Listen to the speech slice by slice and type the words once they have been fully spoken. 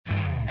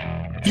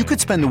You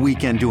could spend the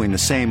weekend doing the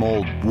same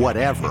old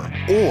whatever,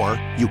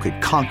 or you could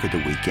conquer the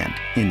weekend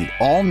in the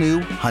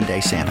all-new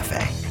Hyundai Santa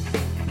Fe.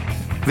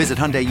 Visit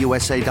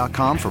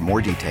HyundaiUSA.com for more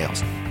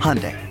details.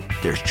 Hyundai,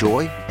 there's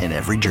joy in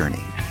every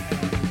journey.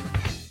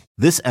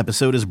 This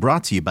episode is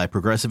brought to you by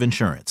Progressive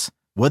Insurance.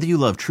 Whether you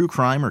love true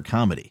crime or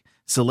comedy,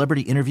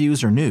 celebrity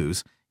interviews or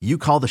news, you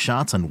call the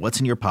shots on what's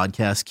in your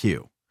podcast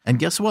queue. And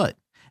guess what?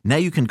 Now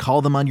you can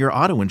call them on your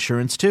auto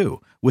insurance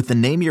too with the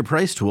Name Your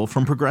Price tool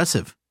from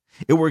Progressive.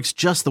 It works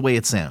just the way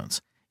it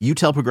sounds. You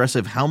tell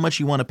Progressive how much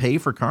you want to pay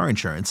for car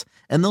insurance,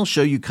 and they'll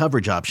show you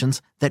coverage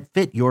options that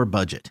fit your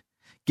budget.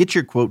 Get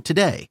your quote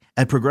today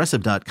at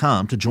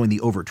Progressive.com to join the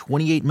over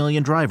 28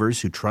 million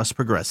drivers who trust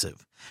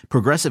Progressive.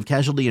 Progressive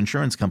Casualty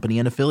Insurance Company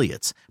and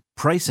Affiliates.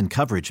 Price and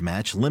coverage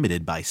match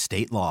limited by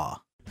state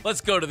law.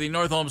 Let's go to the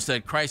North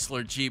Olmsted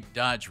Chrysler Jeep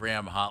Dodge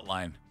Ram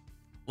hotline.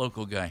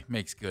 Local guy,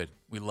 makes good.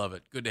 We love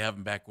it. Good to have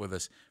him back with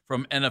us.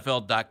 From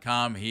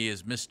NFL.com, he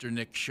is Mr.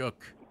 Nick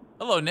Shook.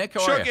 Hello, Nick.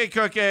 How are you?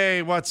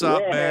 Cookie, what's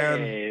up, man?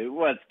 Hey,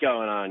 what's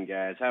going on,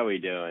 guys? How we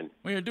doing?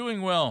 We are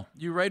doing well.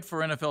 You write for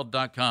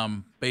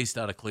NFL.com based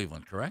out of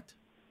Cleveland, correct?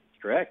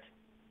 Correct.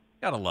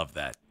 Gotta love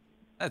that.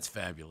 That's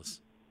fabulous.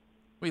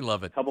 We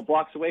love it. A couple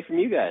blocks away from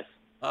you guys.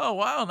 Oh,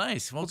 wow,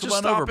 nice. Well, We'll come just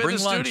on stop over. in Bring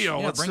the lunch.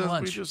 studio. Yeah, bring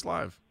lunch. We just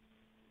live.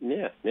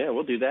 Yeah,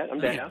 we'll do that. I'm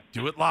down.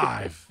 Do it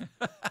live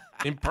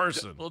in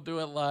person. We'll do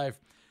it live.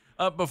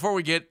 Before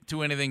we get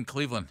to anything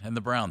Cleveland and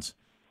the Browns,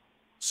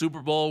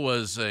 Super Bowl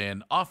was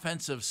an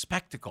offensive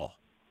spectacle.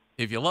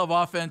 If you love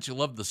offense, you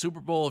love the Super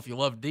Bowl. If you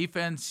love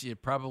defense, you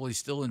probably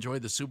still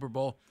enjoyed the Super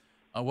Bowl.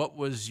 What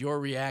was your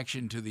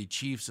reaction to the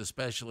Chiefs,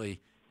 especially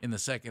in the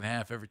second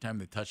half, every time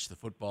they touched the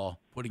football,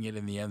 putting it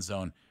in the end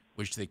zone,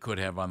 which they could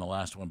have on the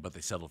last one, but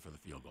they settled for the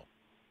field goal?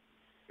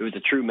 It was a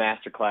true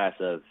masterclass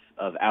of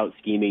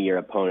out-scheming your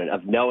opponent,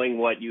 of knowing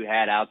what you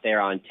had out there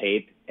on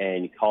tape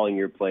and calling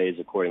your plays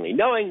accordingly,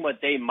 knowing what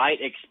they might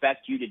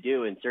expect you to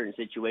do in certain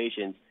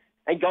situations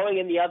and going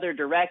in the other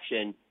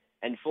direction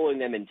and fooling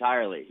them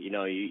entirely. You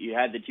know, you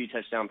had the 2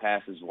 touchdown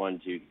passes,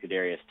 one to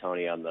Kadarius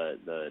Toney on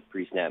the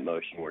pre-snap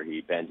motion where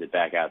he bends it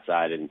back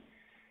outside, and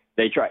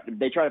they try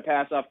to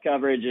pass off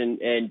coverage,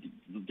 and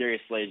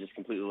Darius Slay is just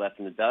completely left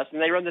in the dust. And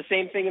they run the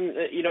same thing,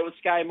 with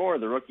Sky Moore,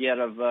 the rookie out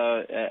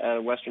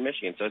of Western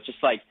Michigan. So it's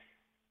just like,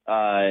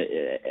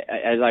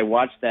 as I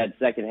watched that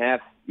second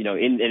half,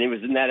 and it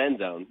was in that end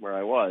zone where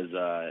I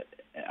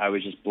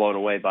was just blown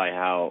away by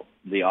how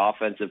the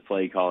offensive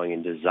play calling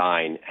and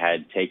design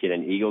had taken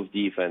an Eagles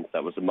defense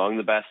that was among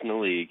the best in the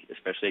league,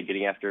 especially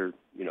getting after,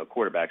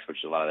 quarterbacks, which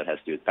a lot of that has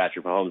to do with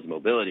Patrick Mahomes'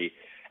 mobility,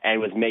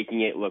 and was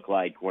making it look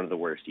like one of the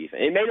worst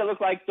defense. It made it look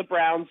like the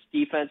Browns'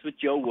 defense with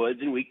Joe Woods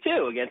in Week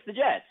 2 against the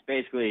Jets,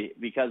 basically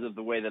because of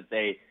the way that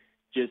they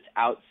just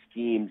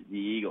out-schemed the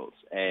Eagles.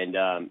 And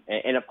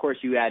of course,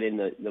 you add in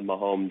the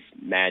Mahomes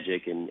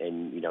magic and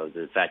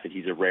the fact that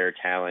he's a rare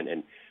talent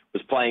and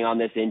was playing on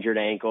this injured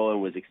ankle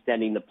and was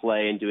extending the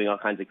play and doing all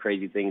kinds of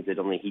crazy things that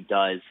only he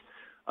does.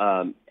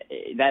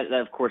 That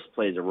of course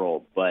plays a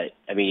role. But,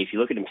 I mean, if you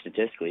look at him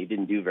statistically, he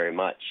didn't do very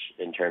much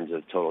in terms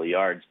of total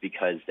yards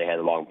because they had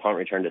a long punt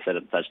return to set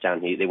up a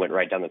touchdown. They went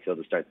right down the field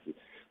to start to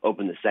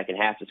open the second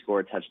half to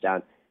score a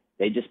touchdown.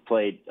 They just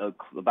played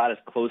about as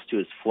close to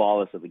as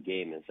flawless of a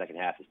game in the second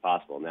half as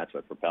possible, and that's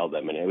what propelled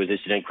them. And it was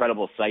just an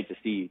incredible sight to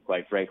see,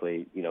 quite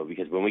frankly,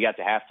 because when we got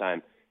to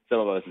halftime, some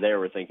of us there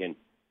were thinking,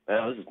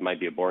 well, this might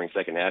be a boring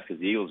second half because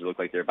the Eagles look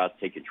like they're about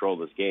to take control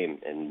of this game.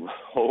 And,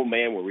 oh,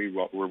 man,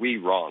 were we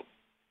wrong.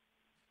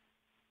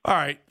 All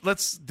right,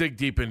 let's dig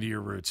deep into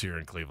your roots here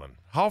in Cleveland.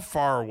 How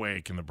far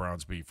away can the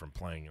Browns be from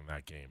playing in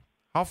that game?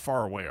 How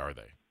far away are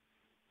they?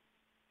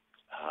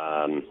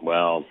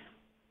 Well,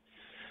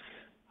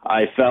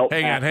 I felt.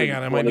 Hang on.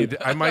 I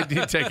might need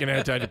to take an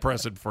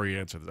antidepressant before you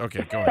answer this.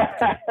 Okay, go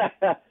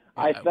ahead.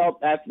 I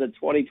felt after the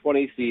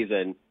 2020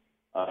 season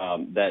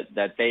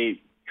that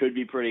they could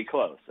be pretty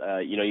close.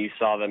 You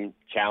saw them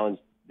challenge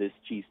this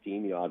Chiefs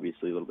team.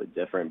 Obviously a little bit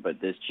different, but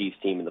this Chiefs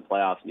team in the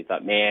playoffs, and you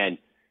thought, man,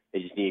 they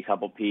just need a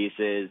couple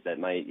pieces that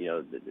might.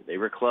 They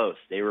were close.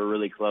 They were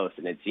really close,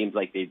 and it seems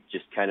like they've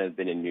just kind of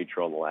been in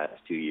neutral in the last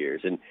 2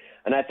 years. And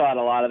I thought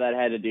a lot of that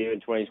had to do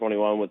in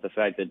 2021 with the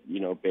fact that,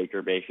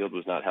 Baker Mayfield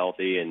was not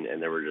healthy and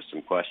there were just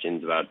some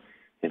questions about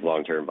his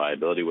long-term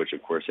viability, which,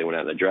 of course, they went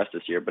out and addressed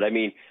this year. But, I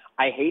mean,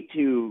 I hate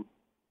to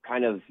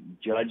kind of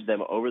judge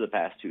them over the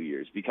past 2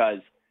 years because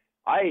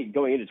I,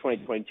 going into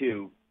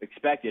 2022,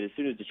 expected as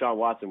soon as Deshaun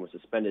Watson was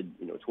suspended,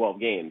 12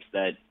 games,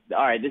 that,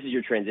 all right, this is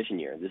your transition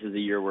year. This is a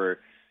year where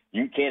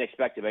you can't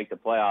expect to make the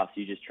playoffs.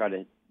 You just try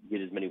to get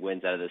as many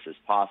wins out of this as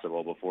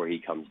possible before he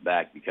comes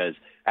back because,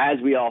 as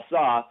we all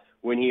saw,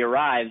 when he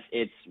arrives,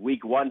 it's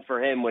week 1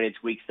 for him when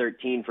it's week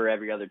 13 for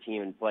every other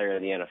team and player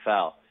in the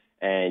NFL.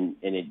 And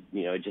it,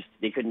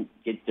 they couldn't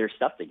get their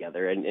stuff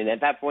together. And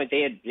at that point,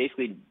 they had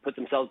basically put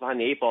themselves behind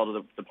the 8 ball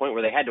to the point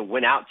where they had to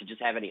win out to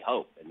just have any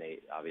hope. And they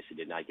obviously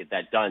did not get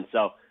that done.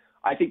 So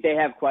I think they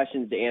have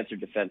questions to answer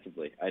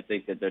defensively. I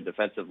think that their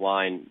defensive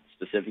line,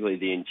 specifically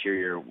the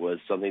interior, was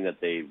something that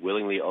they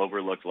willingly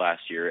overlooked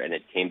last year, and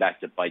it came back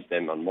to bite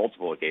them on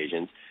multiple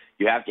occasions.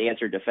 You have to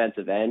answer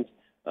defensive end.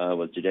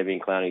 with Jadeveon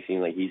Clowney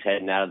seeming like he's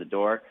heading out of the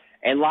door.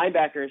 And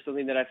linebacker is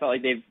something that I felt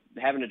like they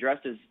haven't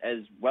addressed as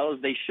well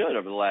as they should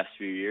over the last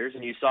few years.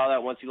 And you saw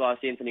that once you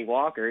lost Anthony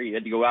Walker, you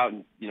had to go out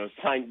and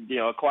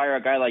acquire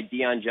a guy like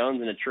Deion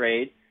Jones in a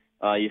trade.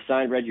 You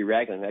signed Reggie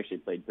Ragland, who actually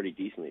played pretty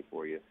decently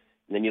for you.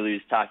 And then you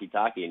lose Taki,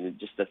 and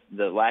just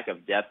the lack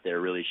of depth there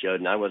really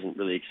showed. And I wasn't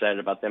really excited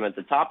about them at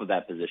the top of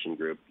that position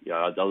group,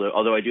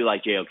 although I do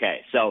like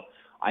JOK. So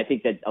I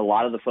think that a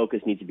lot of the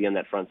focus needs to be on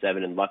that front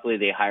seven. And luckily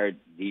they hired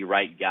the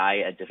right guy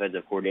at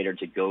defensive coordinator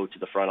to go to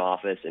the front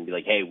office and be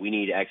like, hey, we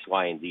need X,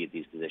 Y, and Z at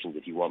these positions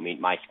if you want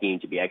my scheme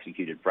to be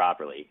executed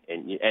properly.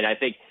 And I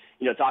think,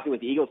 talking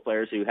with the Eagles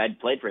players who had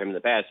played for him in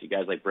the past, you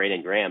guys like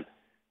Brandon Graham,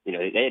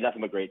 they had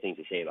nothing but great things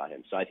to say about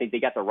him. So I think they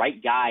got the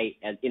right guy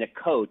in a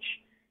coach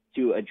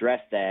to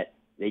address that.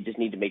 They just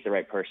need to make the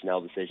right personnel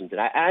decisions. And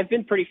I've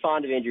been pretty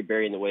fond of Andrew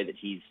Berry in the way that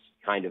he's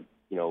kind of,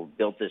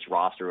 built this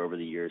roster over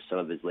the years. Some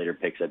of his later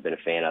picks I've been a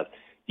fan of.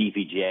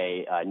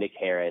 DPJ, Nick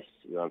Harris,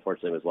 who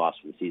unfortunately was lost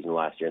for the season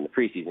last year in the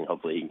preseason.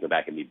 Hopefully he can go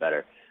back and be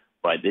better.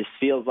 But this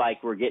feels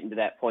like we're getting to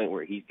that point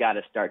where he's got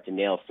to start to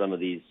nail some of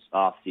these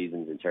off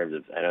seasons in terms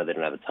of, I know they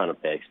don't have a ton of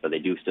picks, but they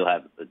do still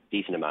have a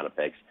decent amount of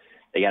picks.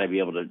 They got to be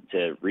able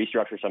to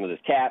restructure some of this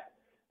cap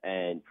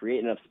and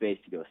create enough space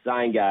to go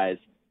sign guys,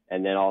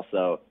 and then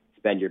also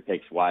spend your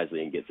picks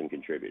wisely and get some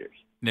contributors.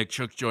 Nick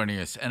Shook joining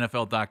us,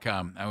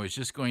 NFL.com. I was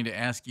just going to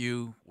ask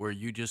you where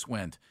you just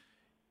went.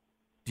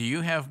 Do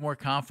you have more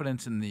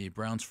confidence in the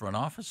Browns front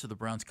office or the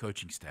Browns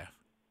coaching staff?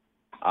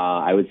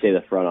 I would say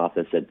the front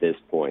office at this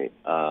point.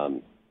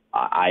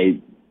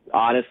 I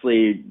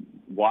honestly,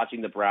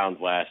 watching the Browns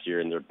last year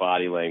and their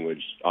body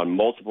language on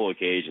multiple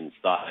occasions,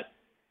 thought,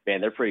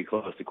 man, they're pretty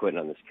close to quitting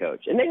on this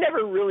coach. And they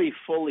never really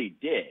fully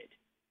did.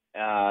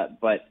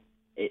 But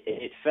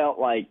it felt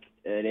like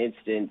an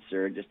instance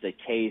or just a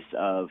case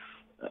of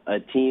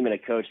a team and a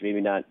coach maybe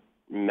not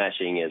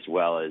meshing as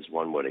well as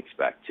one would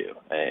expect to.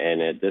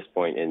 And at this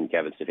point in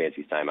Kevin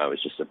Stefanski's time, I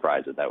was just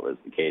surprised that was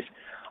the case.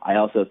 I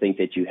also think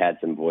that you had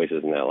some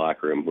voices in that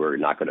locker room who are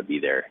not going to be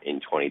there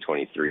in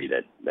 2023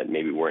 that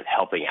maybe weren't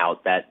helping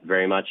out that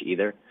very much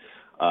either.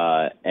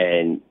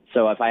 And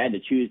so if I had to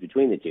choose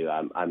between the two,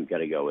 I'm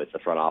going to go with the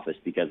front office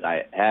because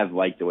I have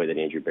liked the way that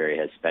Andrew Berry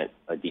has spent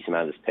a decent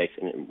amount of his picks.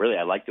 And really,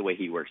 I like the way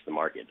he works the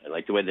market. I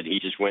like the way that he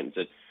just went and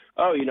said,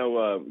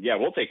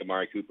 we'll take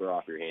Amari Cooper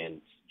off your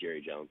hands,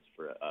 Jerry Jones,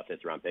 for a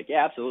fifth-round pick.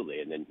 Yeah,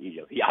 absolutely. And then, he's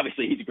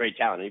a great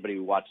talent. Anybody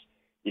who watched,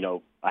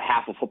 a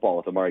half of football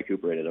with Amari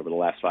Cooper in it over the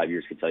last 5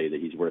 years could tell you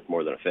that he's worth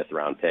more than a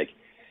fifth-round pick.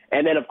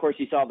 And then, of course,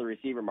 you saw the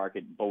receiver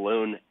market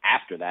balloon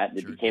after that.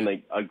 It became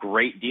a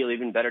great deal,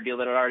 even better deal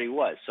than it already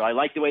was. So I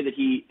like the way that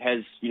he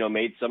has,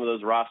 made some of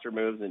those roster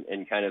moves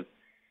and kind of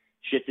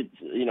shifted,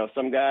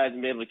 some guys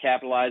and been able to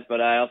capitalize.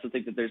 But I also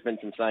think that there's been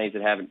some signings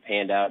that haven't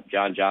panned out,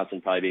 John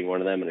Johnson probably being one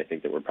of them. And I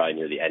think that we're probably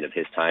near the end of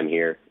his time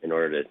here in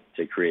order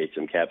to create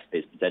some cap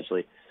space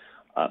potentially.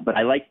 But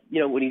I like,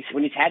 when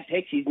he's had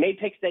picks, he's made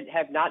picks that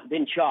have not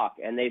been chalk,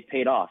 and they've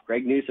paid off.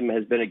 Greg Newsome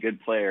has been a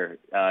good player.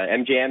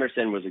 MJ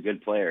Emerson was a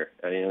good player.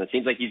 It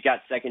seems like he's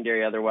got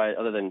secondary other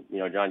than,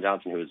 John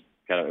Johnson, who was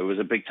it was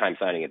a big-time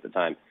signing at the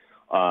time.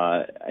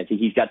 I think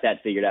he's got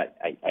that figured out.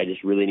 I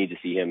just really need to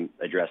see him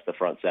address the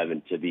front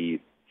seven to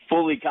be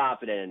fully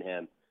confident in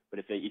him. But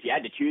if you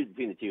had to choose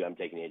between the two, I'm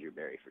taking Andrew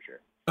Berry for sure.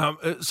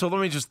 So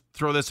let me just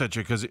throw this at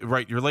you because,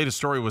 right, your latest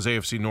story was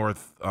AFC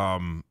North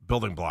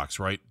building blocks,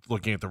 right?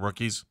 Looking at the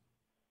rookies.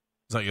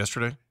 Was that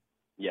yesterday?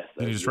 Yes.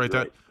 Did you just write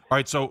that? All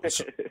right,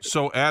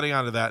 so adding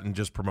on to that and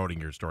just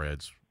promoting your story,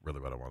 that's really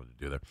what I wanted to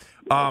do there.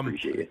 I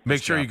appreciate it.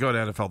 Make sure you go to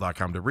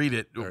NFL.com to read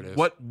it.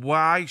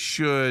 Why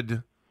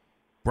should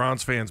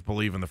Browns fans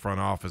believe in the front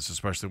office,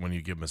 especially when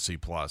you give them a C+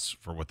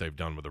 for what they've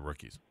done with the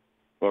rookies?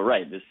 Well,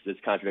 right. This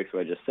contradicts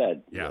what I just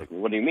said. Yeah. Like,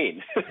 what do you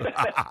mean?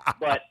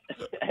 But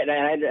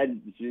and as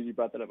soon as you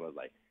brought that up, I was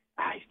like,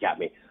 he's got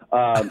me.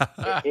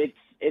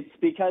 It's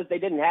because they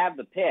didn't have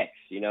the picks.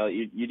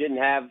 You didn't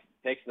have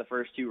picks in the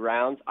first two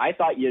rounds. I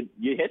thought you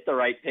hit the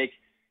right pick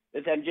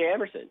with MJ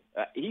Emerson.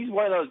 He's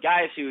one of those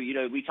guys who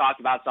we talked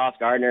about Sauce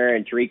Gardner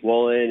and Tariq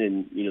Woolen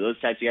and those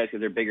types of guys because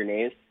they're bigger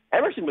names.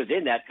 Emerson was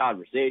in that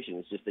conversation.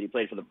 It's just that he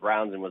played for the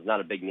Browns and was not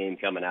a big name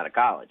coming out of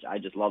college. I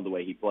just love the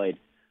way he played.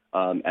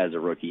 As a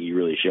rookie, he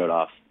really showed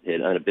off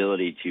an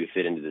ability to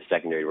fit into the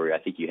secondary where I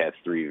think you have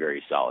three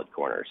very solid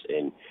corners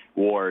in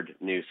Ward,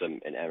 Newsome,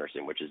 and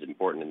Emerson, which is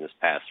important in this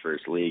past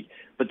first league.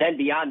 But then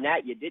beyond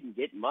that, you didn't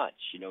get much.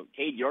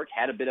 Cade York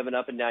had a bit of an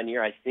up-and-down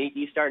year. I think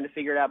he's starting to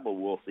figure it out, but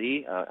we'll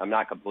see. I'm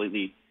not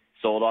completely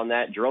sold on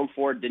that. Jerome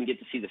Ford didn't get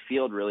to see the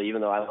field, really, even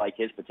though I like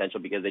his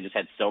potential because they just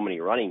had so many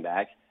running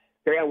backs.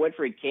 Perrion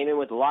Winfrey came in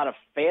with a lot of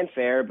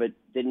fanfare, but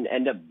didn't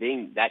end up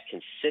being that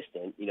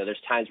consistent. There's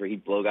times where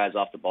he'd blow guys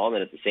off the ball, and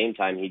then at the same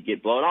time, he'd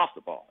get blown off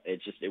the ball. It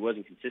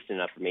wasn't consistent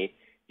enough for me.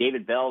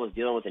 David Bell was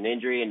dealing with an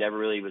injury and never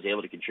really was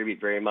able to contribute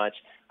very much.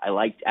 I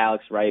liked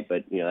Alex Wright,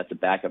 but, that's a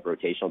backup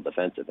rotational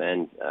defensive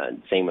end.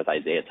 Same with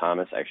Isaiah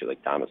Thomas. I actually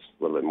like Thomas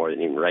a little bit more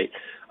than even Wright.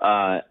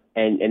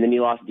 And then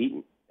you lost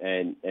Deaton.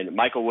 And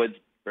Michael Woods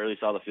barely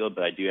saw the field,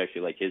 but I do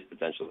actually like his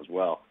potential as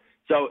well.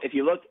 So if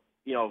you look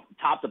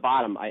top to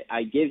bottom,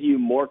 I give you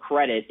more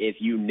credit if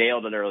you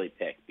nailed an early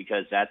pick,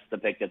 because that's the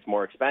pick that's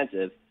more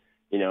expensive,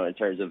 in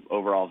terms of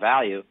overall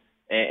value.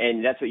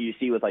 And that's what you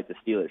see with, like, the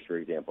Steelers, for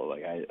example.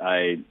 Like,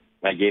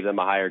 I gave them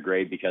a higher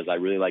grade because I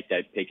really like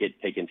that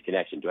Pickens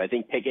connection. Do I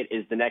think Pickett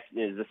is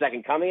the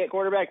second coming at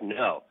quarterback?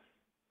 No.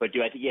 But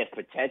do I think he has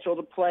potential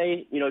to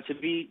play, to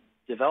be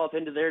developed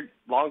into their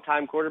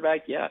longtime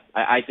quarterback? Yeah.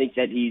 I think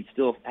that he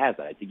still has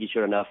that. I think he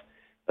showed enough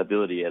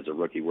ability as a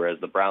rookie, whereas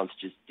the Browns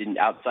just didn't,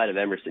 outside of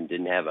Emerson,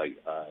 didn't have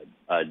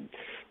a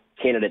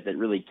candidate that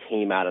really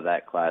came out of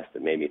that class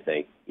that made me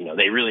think,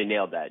 they really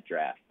nailed that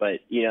draft. But,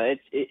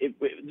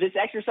 this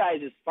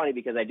exercise is funny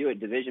because I do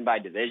it division by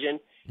division,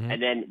 and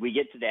then we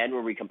get to the end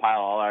where we compile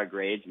all our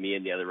grades, me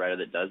and the other writer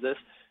that does this,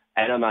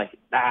 and I'm like,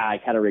 I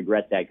kind of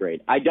regret that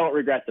grade. I don't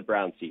regret the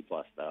Browns C+,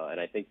 though, and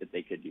I think that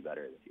they could do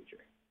better in the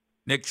future.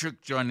 Nick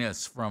Shook joining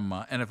us from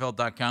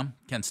NFL.com,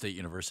 Kent State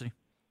University,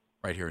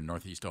 right here in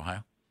Northeast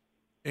Ohio.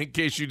 In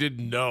case you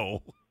didn't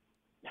know.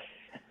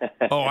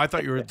 Oh, I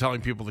thought you were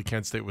telling people that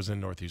Kent State was in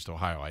Northeast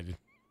Ohio. I didn't.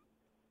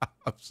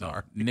 I'm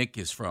sorry. No, Nick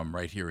is from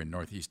right here in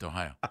Northeast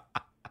Ohio.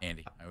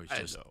 Andy, I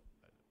know.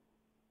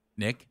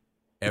 Nick?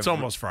 It's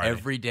almost Friday.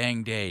 Every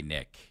dang day,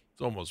 Nick.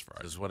 It's almost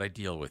Friday. This is what I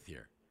deal with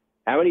here.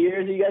 How many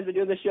years have you guys been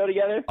doing this show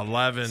together?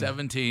 11.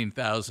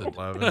 17,000.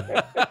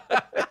 11.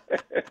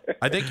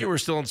 I think you were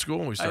still in school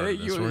when we started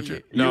this, weren't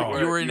you? No.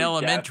 You were in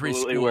elementary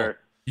school. Were.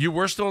 You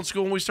were still in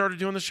school when we started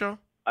doing the show?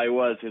 I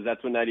was, because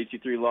that's when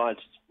 92.3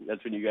 launched.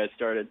 That's when you guys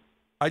started.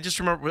 I just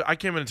remember I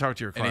came in and talked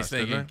to your class. And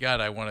he's thinking, God,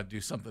 I want to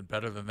do something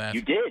better than that.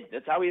 You did.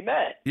 That's how we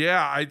met.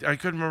 Yeah, I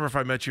couldn't remember if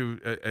I met you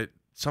at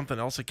something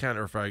else at Kent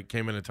or if I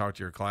came in and talked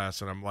to your class.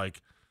 And I'm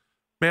like,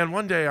 man,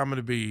 one day I'm going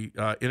to be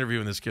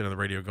interviewing this kid on the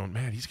radio going,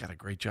 man, he's got a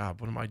great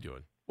job. What am I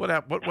doing?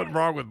 What went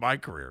wrong with my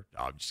career?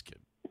 No, I'm just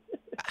kidding.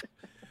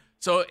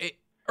 So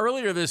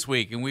earlier this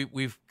week, and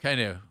we've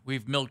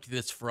milked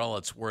this for all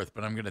it's worth,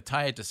 but I'm going to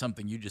tie it to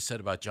something you just said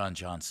about John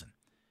Johnson.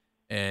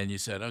 And you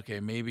said, okay,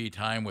 maybe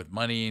time with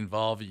money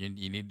involved,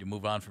 you need to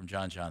move on from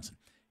John Johnson.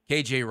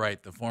 KJ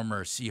Wright, the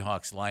former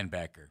Seahawks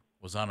linebacker,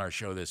 was on our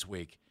show this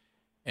week,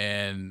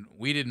 and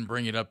we didn't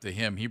bring it up to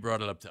him. He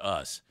brought it up to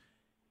us.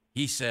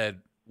 He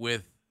said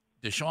with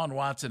Deshaun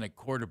Watson at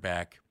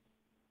quarterback,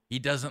 he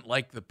doesn't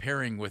like the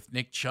pairing with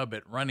Nick Chubb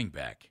at running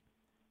back,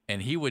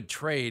 and he would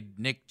trade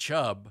Nick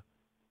Chubb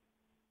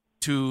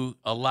to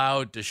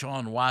allow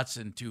Deshaun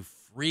Watson to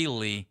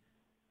freely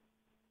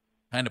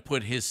kind of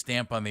put his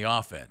stamp on the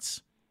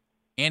offense.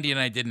 Andy and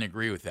I didn't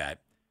agree with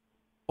that.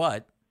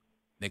 But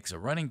Nick's a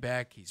running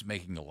back. He's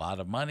making a lot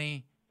of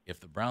money. If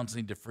the Browns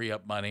need to free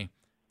up money,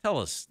 tell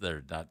us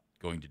they're not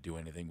going to do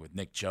anything with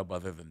Nick Chubb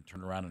other than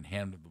turn around and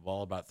hand him the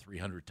ball about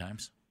 300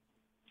 times.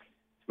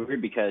 It's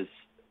weird because,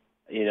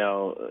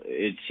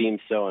 it seems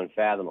so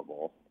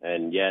unfathomable.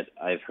 And yet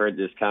I've heard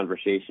this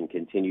conversation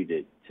continue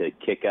to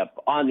kick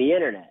up on the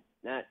internet,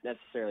 not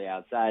necessarily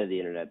outside of the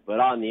internet, but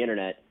on the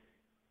internet.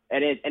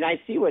 And I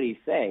see what he's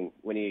saying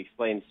when he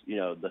explains,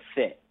 the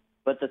fit.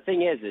 But the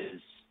thing is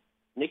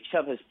Nick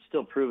Chubb has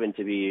still proven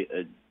to be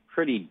a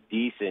pretty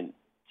decent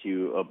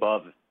to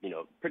above,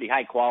 pretty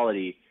high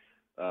quality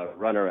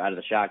runner out of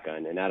the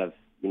shotgun and out of,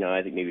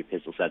 I think maybe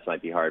pistol sets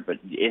might be hard, but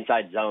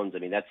inside zones. I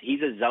mean,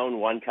 he's a zone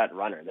one cut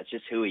runner. That's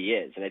just who he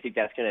is, and I think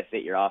that's going to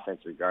fit your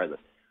offense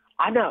regardless.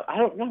 I'm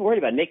not worried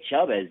about Nick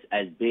Chubb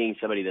as being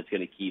somebody that's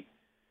going to keep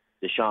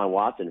Deshaun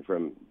Watson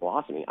from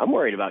blossoming. I'm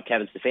worried about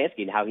Kevin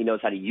Stefanski and how he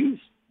knows how to use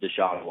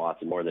Deshaun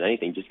Watson more than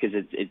anything, just because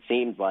it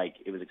seems like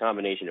it was a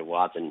combination of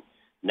Watson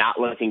not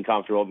looking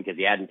comfortable because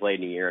he hadn't played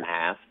in a year and a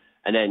half,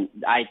 and then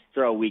I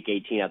throw Week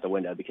 18 out the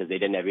window because they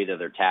didn't have either of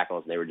their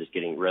tackles and they were just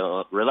getting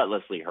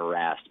relentlessly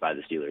harassed by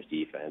the Steelers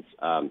defense.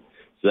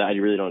 So I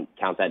really don't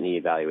count that in the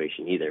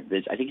evaluation either. But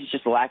I think it's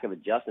just a lack of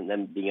adjustment,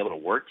 them being able to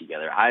work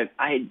together.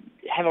 I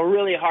have a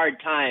really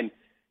hard time.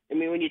 I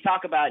mean, when you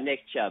talk about Nick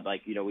Chubb,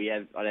 we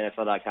have on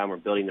NFL.com, we're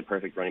building the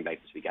perfect running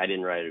back this week. I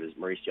didn't write it. It was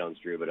Maurice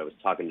Jones-Drew, but I was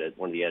talking to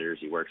one of the editors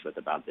he works with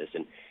about this.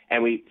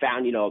 And we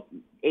found,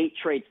 8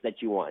 traits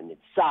that you want.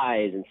 It's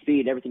size and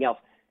speed and everything else.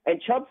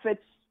 And Chubb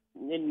fits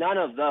in none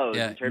of those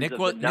in terms Nick of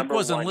the number Nick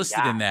wasn't one listed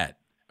guy. in that.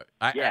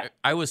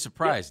 I was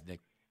surprised,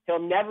 Nick. He'll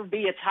never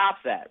be a top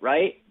set,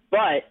 right?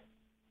 But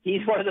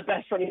he's one of the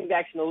best running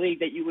backs in the league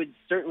that you would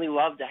certainly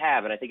love to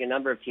have, and I think a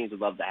number of teams would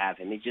love to have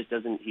him.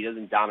 He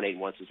doesn't dominate in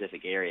one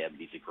specific area, but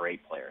he's a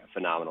great player, a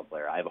phenomenal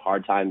player. I have a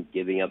hard time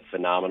giving up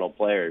phenomenal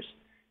players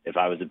if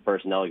I was a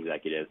personnel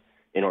executive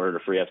in order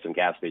to free up some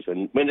cap space.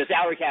 When the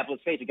salary cap,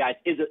 let's face it, guys,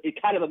 is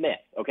kind of a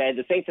myth, okay?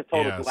 The Saints have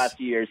told us the last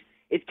few years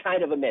it's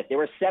kind of a myth. They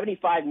were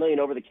 $75 million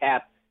over the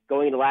cap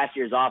going into last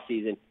year's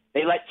offseason.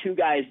 They let 2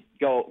 guys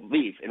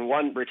leave, and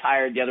one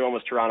retired. The other one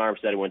was Teron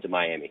Armstead and went to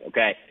Miami,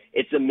 okay?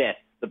 It's a myth.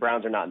 The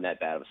Browns are not in that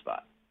bad of a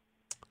spot.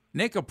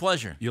 Nick, a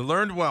pleasure. You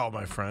learned well,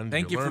 my friend.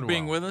 Thank you for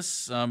being with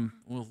us.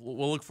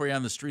 We'll look for you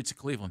on the streets of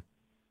Cleveland.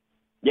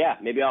 Yeah,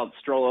 maybe I'll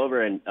stroll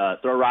over and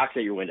throw rocks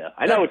at your window.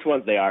 I know which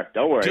ones they are.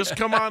 Don't worry. Just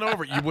come on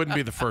over. You wouldn't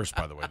be the first,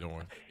 by the way. Don't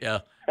worry.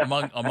 Yeah,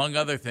 among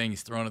other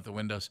things thrown at the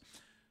windows.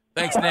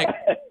 Thanks, Nick.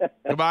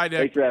 Goodbye, Nick.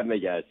 Thanks for having me,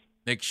 guys.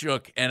 Nick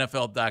Shook,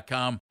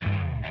 NFL.com.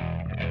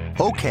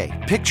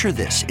 Okay, picture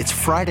this. It's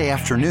Friday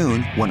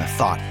afternoon when a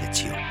thought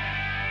hits you.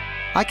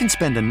 I can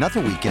spend another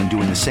weekend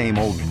doing the same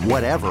old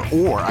whatever,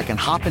 or I can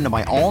hop into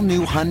my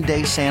all-new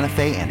Hyundai Santa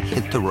Fe and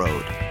hit the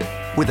road.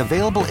 With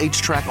available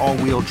H-Track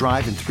all-wheel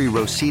drive and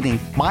 3-row seating,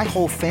 my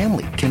whole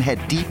family can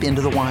head deep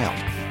into the wild.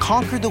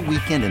 Conquer the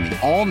weekend in the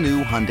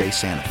all-new Hyundai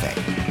Santa Fe.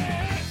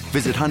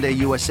 Visit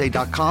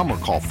HyundaiUSA.com or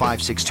call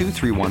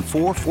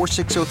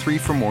 562-314-4603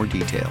 for more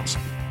details.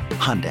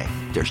 Hyundai,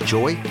 there's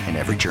joy in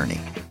every journey.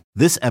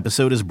 This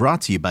episode is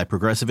brought to you by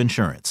Progressive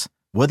Insurance.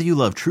 Whether you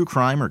love true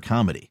crime or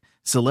comedy,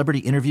 celebrity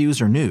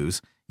interviews or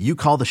news, you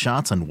call the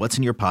shots on what's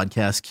in your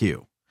podcast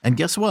queue. And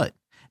guess what?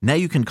 Now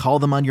you can call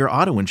them on your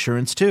auto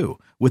insurance too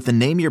with the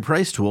Name Your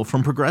Price tool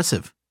from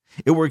Progressive.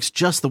 It works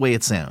just the way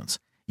it sounds.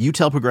 You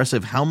tell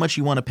Progressive how much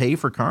you want to pay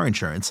for car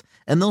insurance,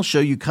 and they'll show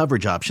you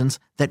coverage options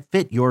that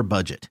fit your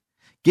budget.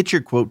 Get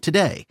your quote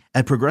today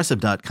at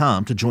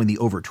Progressive.com to join the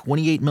over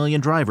 28 million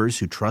drivers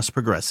who trust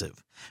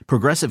Progressive.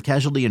 Progressive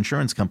Casualty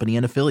Insurance Company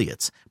and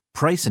Affiliates.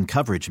 Price and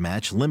coverage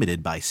match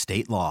limited by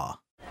state law.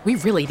 We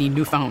really need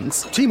new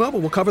phones. T-Mobile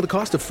will cover the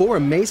cost of 4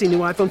 amazing new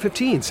iPhone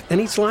 15s, and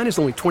each line is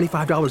only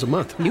 $25 a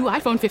month. New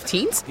iPhone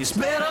 15s? It's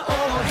better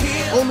over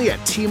here. Only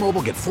at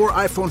T-Mobile, get 4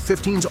 iPhone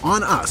 15s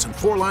on us and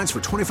 4 lines for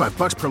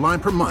 $25 per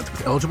line per month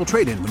with eligible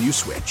trade-in when you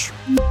switch.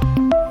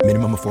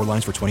 Minimum of 4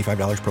 lines for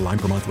 $25 per line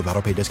per month with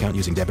autopay discount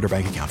using debit or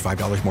bank account.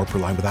 $5 more per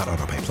line without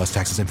autopay, plus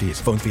taxes and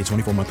fees. Phone fee at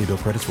 24 monthly bill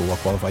credits for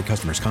well-qualified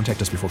customers. Contact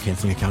us before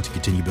canceling account to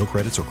continue bill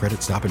credits or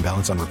credit stop and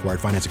balance on required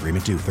finance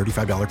agreement due.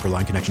 $35 per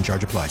line connection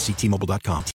charge applies. See T-Mobile.com.